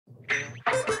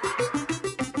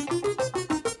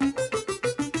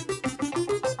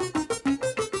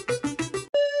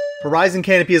Horizon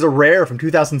Canopy is a rare from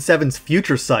 2007's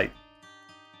Future Sight.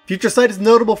 Future Sight is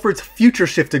notable for its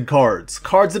future-shifted cards,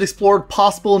 cards that explored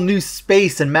possible new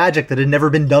space and magic that had never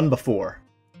been done before.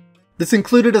 This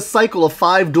included a cycle of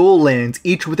 5 dual lands,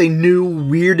 each with a new,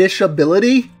 weirdish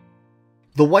ability.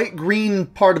 The white-green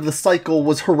part of the cycle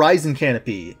was Horizon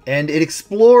Canopy, and it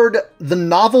explored the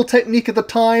novel technique at the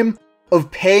time of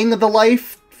paying the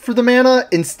life for the mana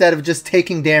instead of just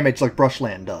taking damage like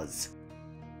Brushland does.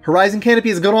 Horizon Canopy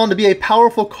has gone on to be a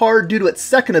powerful card due to its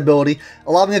second ability,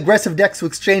 allowing aggressive decks to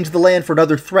exchange the land for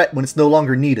another threat when it's no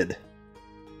longer needed.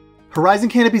 Horizon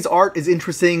Canopy's art is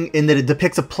interesting in that it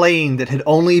depicts a plane that had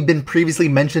only been previously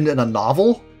mentioned in a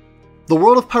novel. The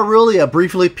world of Pyrelia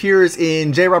briefly appears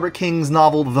in J. Robert King's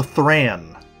novel The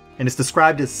Thran, and is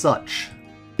described as such.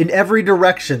 In every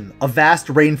direction, a vast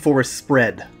rainforest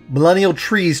spread. Millennial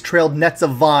trees trailed nets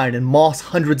of vine and moss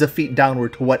hundreds of feet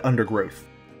downward to wet undergrowth.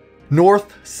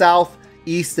 North, south,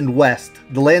 east, and west,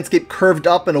 the landscape curved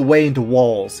up and away into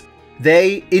walls.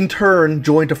 They, in turn,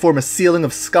 joined to form a ceiling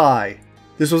of sky.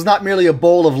 This was not merely a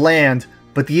bowl of land,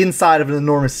 but the inside of an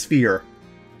enormous sphere.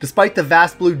 Despite the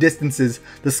vast blue distances,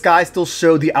 the sky still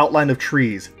showed the outline of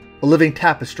trees, a living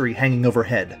tapestry hanging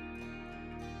overhead.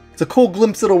 It's a cool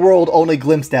glimpse at a world only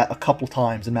glimpsed at a couple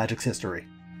times in Magic's history.